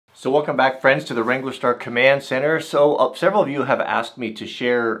So welcome back, friends, to the Wranglerstar Command Center. So several of you have asked me to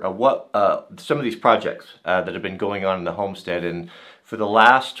share some of these projects that have been going on in the homestead, and for the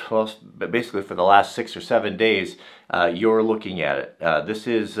last, basically for the last 6 or 7 days, you're looking at it. This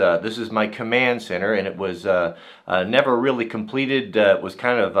is my command center, and it was never really completed. It was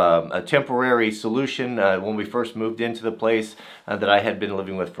kind of a temporary solution when we first moved into the place that I had been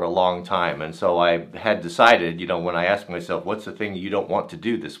living with for a long time. And so I had decided, you know, when I asked myself, what's the thing you don't want to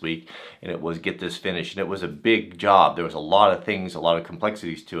do this week? And it was get this finished. And it was a big job. There was a lot of things, a lot of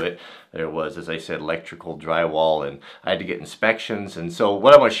complexities to it. There was, as I said, electrical, drywall, and I had to get inspections. And so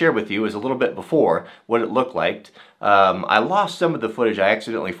what I want to share with you is a little bit before what it looked like. I lost some of the footage. I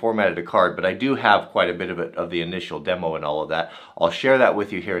accidentally formatted a card, but I do have quite a bit of it, of the initial demo and all of that. I'll share that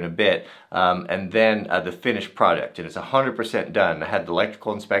with you here in a bit. And then the finished product, and it's 100% done. I had the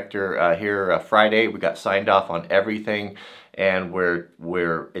electrical inspector here Friday. We got signed off on everything, and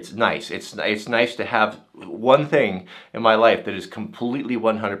it's nice. It's nice to have one thing in my life that is completely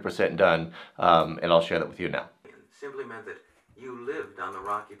 100% done, and I'll share that with you now. Simply meant that you lived on the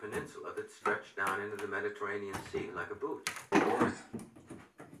rocky peninsula that stretched down into the Mediterranean Sea like a boot. North.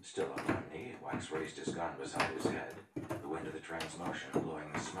 Still on one knee, Wax raised his gun beside his head, the wind of the transmotion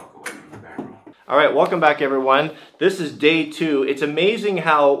blowing the smoke away from the barrel. All right, welcome back, everyone. This is day 2. It's amazing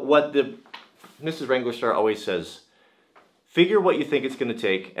how Mrs. Wranglerstar always says, figure what you think it's going to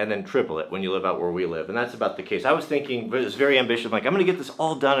take and then triple it when you live out where we live. And that's about the case. I was thinking, it was very ambitious, like I'm going to get this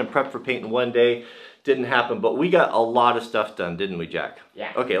all done and prep for paint in one day. Didn't happen, but we got a lot of stuff done, didn't we, Jack?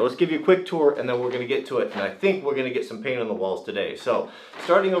 Yeah. Okay, let's give you a quick tour and then we're going to get to it. And I think we're going to get some paint on the walls today. So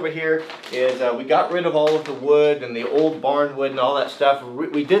starting over here is we got rid of all of the wood and the old barn wood and all that stuff.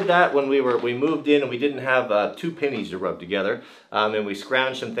 We did that when we moved in and we didn't have 2 pennies to rub together. And we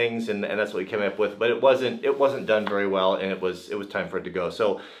scrounged some things and that's what we came up with. But it wasn't done very well, and it was time for it to go.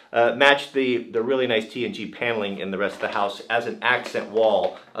 So matched the really nice TNG paneling in the rest of the house as an accent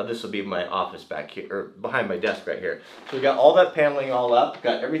wall. This will be my office back here, or behind my desk right here. So we got all that paneling all up,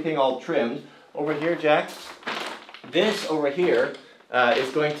 got everything all trimmed. Over here, Jack, this over here is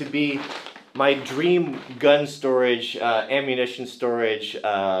going to be my dream gun storage, ammunition storage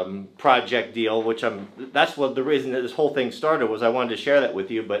project deal, which that's what the reason that this whole thing started was I wanted to share that with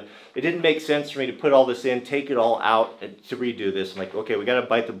you, but it didn't make sense for me to put all this in, take it all out to redo this. I'm like, okay, we got to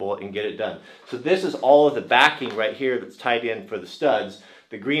bite the bullet and get it done. So this is all of the backing right here that's tied in for the studs.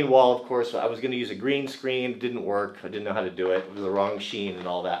 The green wall, of course, I was going to use a green screen. It didn't work. I didn't know how to do it. It was the wrong sheen and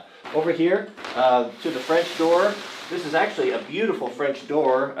all that. Over here to the French door. This is actually a beautiful French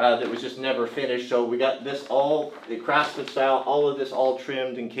door that was just never finished. So we got this all, the craftsman style, all of this all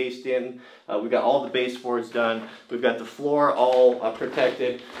trimmed and cased in. We got all the baseboards done. We've got the floor all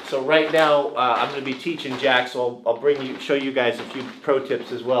protected. So right now I'm going to be teaching Jack, so I'll show you guys a few pro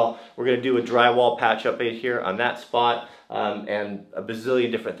tips as well. We're going to do a drywall patch up in here on that spot. And a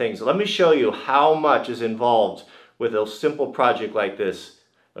bazillion different things. So let me show you how much is involved with a simple project like this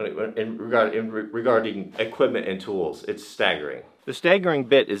regarding equipment and tools. It's staggering. The staggering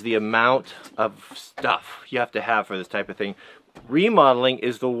bit is the amount of stuff you have to have for this type of thing. Remodeling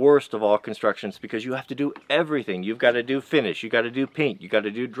is the worst of all constructions because you have to do everything. You've got to do finish, you got to do paint, you got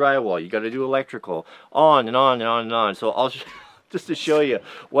to do drywall, you got to do electrical, on and on and on and on. So just to show you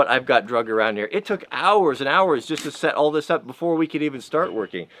what I've got drug around here. It took hours and hours just to set all this up before we could even start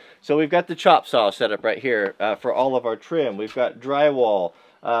working. So we've got the chop saw set up right here for all of our trim. We've got drywall,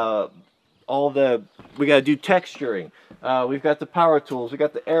 we got to do texturing. We've got the power tools, we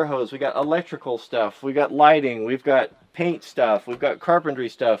got the air hose, we got electrical stuff, we got lighting, we've got paint stuff, we've got carpentry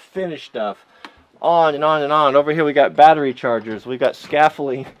stuff, finish stuff, on and on and on. Over here we got battery chargers, we got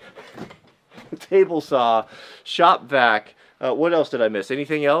scaffolding, table saw, shop vac. What else did I miss?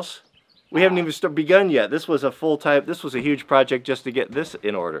 Anything else? We haven't even begun yet. This was a this was a huge project just to get this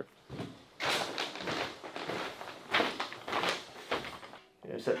in order.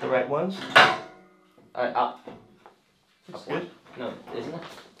 Is that the right ones? Up. That's good? No, isn't it?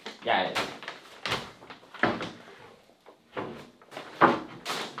 Yeah, it is.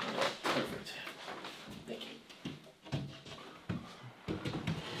 Perfect. Thank you.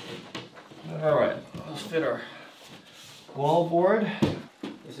 All right, let's fit our wall board.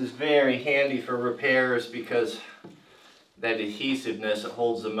 This is very handy for repairs because that adhesiveness, it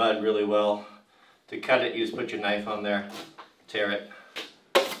holds the mud really well. To cut it, you just put your knife on there, tear it.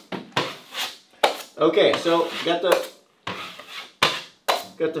 Okay, so got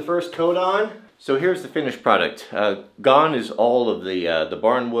the first coat on. So here's the finished product. Gone is all of the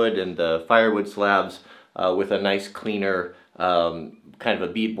barn wood and the firewood slabs with a nice cleaner kind of a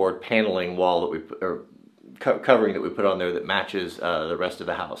beadboard paneling wall that we covering that we put on there that matches the rest of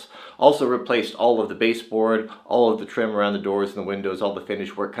the house. Also replaced all of the baseboard, all of the trim around the doors and the windows, all the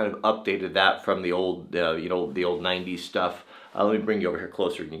finish work, kind of updated that from the old, you know, the old 90s stuff. Let me bring you over here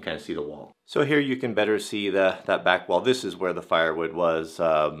closer and you can kind of see the wall. So here you can better see that back wall. This is where the firewood was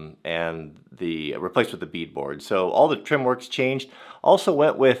and replaced with the beadboard. So all the trim work's changed. Also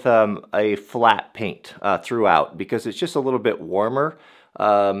went with a flat paint throughout because it's just a little bit warmer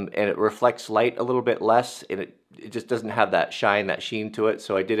and it reflects light a little bit less, and it just doesn't have that shine, that sheen to it.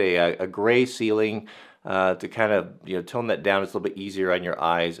 So I did a gray ceiling to kind of, you know, tone that down. It's a little bit easier on your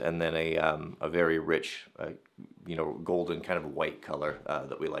eyes, and then a very rich you know, golden kind of white color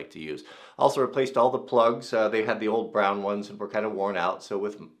that we like to use. Also replaced all the plugs. They had the old brown ones and were kind of worn out, so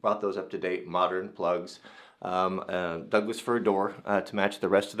brought those up to date, modern plugs. Douglas fir door to match the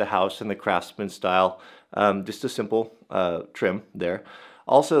rest of the house in the Craftsman style. Just a simple trim there.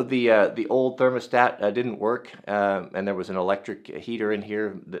 Also, the old thermostat didn't work, and there was an electric heater in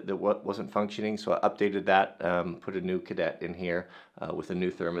here that wasn't functioning, so I updated that, put a new cadet in here with a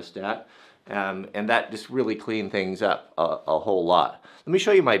new thermostat. And that just really cleaned things up a whole lot. Let me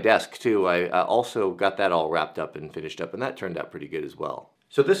show you my desk too. I also got that all wrapped up and finished up, and that turned out pretty good as well.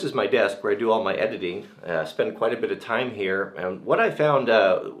 So this is my desk where I do all my editing. Spend quite a bit of time here. And what I found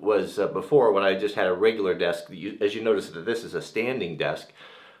was before, when I just had a regular desk, as you notice that this is a standing desk,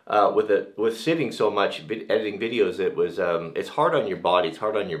 with sitting so much editing videos, it's hard on your body, it's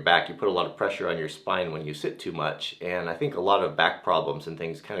hard on your back. You put a lot of pressure on your spine when you sit too much, and I think a lot of back problems and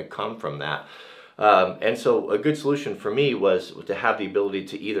things kind of come from that. And so a good solution for me was to have the ability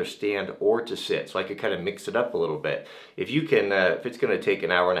to either stand or to sit, so I could kind of mix it up a little bit. If you can, if it's going to take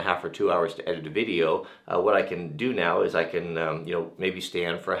an hour and a half or 2 hours to edit a video, what I can do now is I can, you know, maybe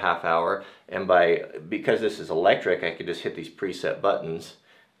stand for a half hour, and because this is electric, I can just hit these preset buttons,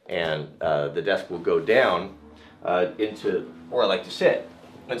 and the desk will go down into where I like to sit.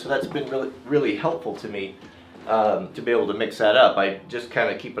 And so that's been really helpful to me to be able to mix that up. I just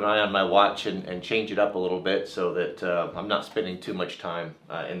kind of keep an eye on my watch and change it up a little bit so that I'm not spending too much time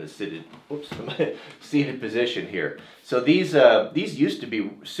in the seated position here. So these used to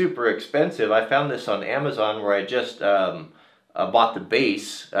be super expensive. I found this on Amazon where I just bought the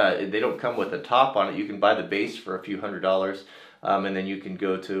base. They don't come with a top on it. You can buy the base for a few $100s. And then you can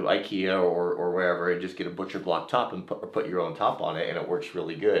go to IKEA or wherever and just get a butcher block top and put your own top on it, and it works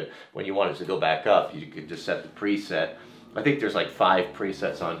really good. When you want it to go back up, you could just set the preset. I think there's like 5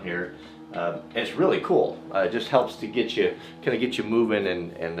 presets on here. And it's really cool. It just helps to get you moving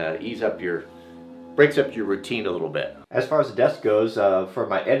and breaks up your routine a little bit. As far as the desk goes, for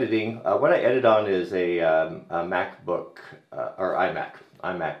my editing, what I edit on is a MacBook or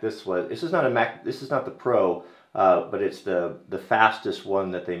iMac. This is not a Mac. This is not the Pro. But it's the fastest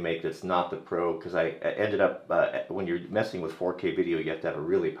one that they make that's not the Pro, because I ended up, when you're messing with 4K video, you have to have a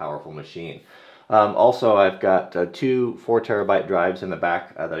really powerful machine. Also, I've got 2 4TB drives in the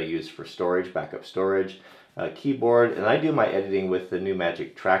back that I use for storage, backup storage, keyboard, and I do my editing with the new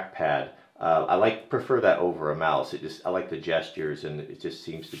Magic Trackpad. I prefer that over a mouse. I like the gestures, and it just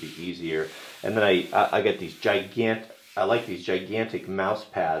seems to be easier. And then I get these I like these gigantic mouse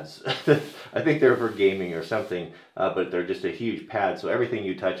pads. I think they're for gaming or something, but they're just a huge pad, so everything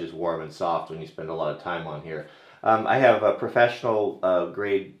you touch is warm and soft when you spend a lot of time on here. I have a professional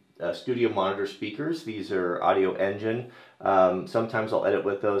grade studio monitor speakers. These are Audio Engine. Sometimes I'll edit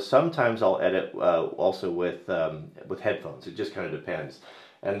with those. Sometimes I'll edit also with headphones. It just kind of depends.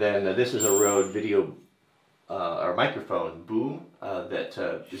 And then this is a Rode video or microphone boom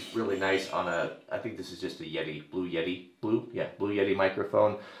that is really nice on I think this is just a Blue Yeti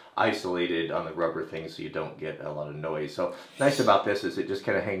microphone, isolated on the rubber thing so you don't get a lot of noise. So nice about this is it just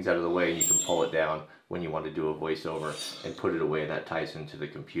kind of hangs out of the way, and you can pull it down when you want to do a voiceover and put it away, and that ties into the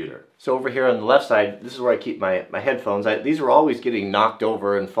computer. So over here on the left side, this is where I keep my headphones. These are always getting knocked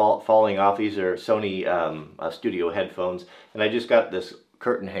over and falling off. These are Sony studio headphones, and I just got this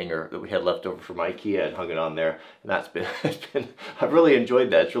curtain hanger that we had left over from IKEA and hung it on there, and I've really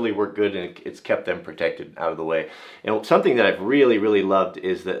enjoyed that. It's really worked good, and it's kept them protected out of the way. And something that I've really loved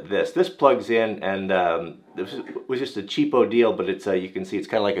is that this plugs in, and this was just a cheapo deal, but it's you can see it's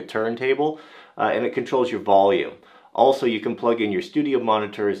kind of like a turntable, and it controls your volume. Also, you can plug in your studio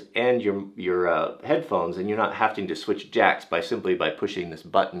monitors and your headphones, and you're not having to switch jacks simply by pushing this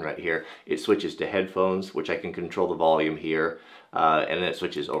button right here. It switches to headphones, which I can control the volume here, and then it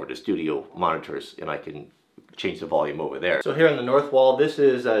switches over to studio monitors, and I can change the volume over there. So here on the north wall, this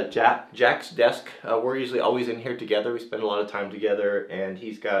is Jack's desk. We're usually always in here together. We spend a lot of time together, and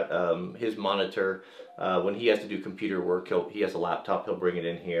he's got his monitor when he has to do computer work, he has a laptop, he'll bring it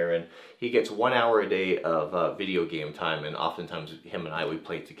in here, and he gets 1 hour a day of video game time, and oftentimes him and we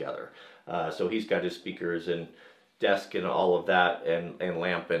play together. So he's got his speakers and desk and all of that, and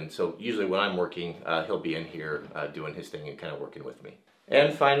lamp, and so usually when I'm working, he'll be in here doing his thing and kind of working with me.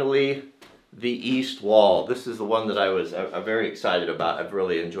 And finally, the east wall. This is the one that I'm very excited about. I've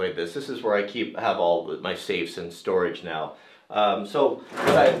really enjoyed this. This is where I have all my safes and storage now. So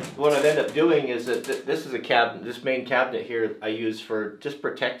what I've ended up doing is that this is a cabinet. This main cabinet here I use for just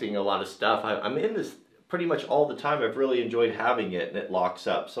protecting a lot of stuff. I'm in this pretty much all the time. I've really enjoyed having it, and it locks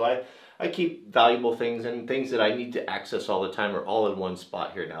up. So I keep valuable things and things that I need to access all the time are all in one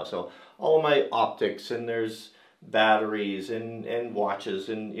spot here now. So all of my optics, and there's batteries and watches,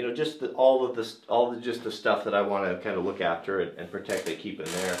 and you know, just all the stuff that I want to kind of look after and protect, I keep in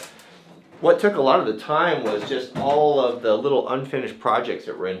there. What took a lot of the time was just all of the little unfinished projects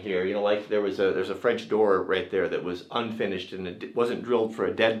that were in here. You know, like there's a French door right there that was unfinished, and it wasn't drilled for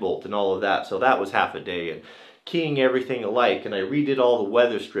a deadbolt and all of that. So that was half a day, and keying everything alike, and I redid all the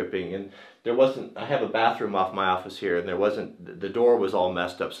weather stripping, and I have a bathroom off my office here, and the door was all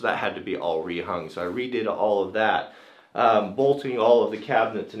messed up, so that had to be all rehung. So I redid all of that, bolting all of the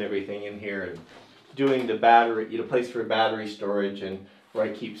cabinets and everything in here, and doing the battery, you know, place for battery storage and where I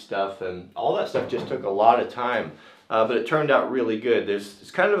keep stuff, and all that stuff just took a lot of time, but it turned out really good.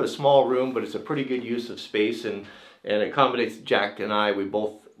 It's kind of a small room, but it's a pretty good use of space, and it accommodates Jack and I.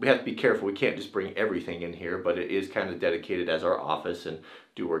 We have to be careful. We can't just bring everything in here, but it is kind of dedicated as our office and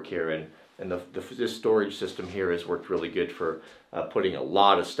do work here. And this storage system here has worked really good for putting a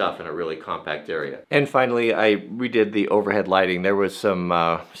lot of stuff in a really compact area. And finally, I redid the overhead lighting. There was some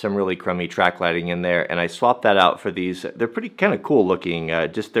really crummy track lighting in there, and I swapped that out for these. They're pretty kind of cool looking.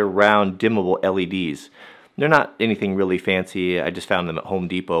 Just they're round, dimmable LEDs. They're not anything really fancy. I just found them at Home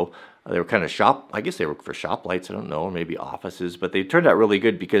Depot. They were kind of I guess they were for shop lights, I don't know, or maybe offices, but they turned out really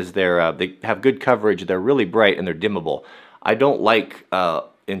good because they have good coverage, they're really bright, and they're dimmable. I don't like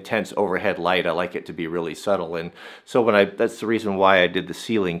intense overhead light. I like it to be really subtle, and so that's the reason why I did the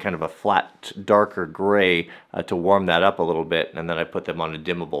ceiling kind of a flat, darker gray to warm that up a little bit, and then I put them on a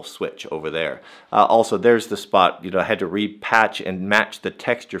dimmable switch over there. Also, there's the spot, you know, I had to repatch and match the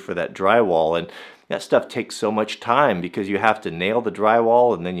texture for that drywall, and that stuff takes so much time because you have to nail the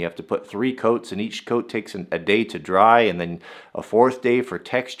drywall, and then you have to put 3 coats, and each coat takes a day to dry, and then a 4th day for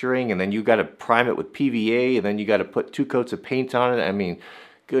texturing, and then you got to prime it with PVA, and then you got to put 2 coats of paint on it. I mean,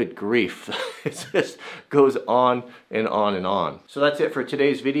 good grief. It just goes on and on and on. So that's it for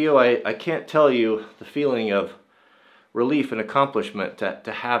today's video. I can't tell you the feeling of relief and accomplishment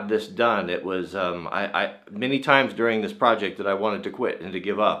to have this done. It was many times during this project that I wanted to quit and to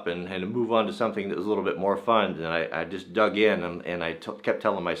give up and to move on to something that was a little bit more fun, and I just dug in, and I kept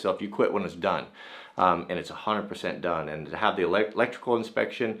telling myself, you quit when it's done. And it's 100% done, and to have the electrical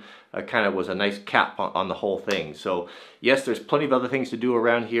inspection kind of was a nice cap on the whole thing. So yes, there's plenty of other things to do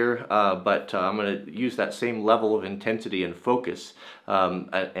around here, but I'm going to use that same level of intensity and focus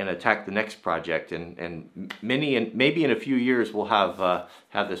and attack the next project, and maybe in a few years we'll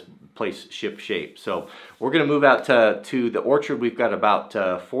have this place ship shape. So we're going to move out to the orchard. We've got about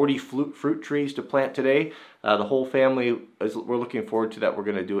 40 fruit trees to plant today. The whole family we're looking forward to that. We're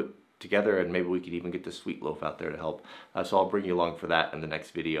going to do it together, and maybe we could even get the sweet loaf out there to help. So I'll bring you along for that in the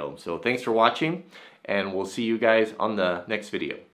next video. So thanks for watching, and we'll see you guys on the next video.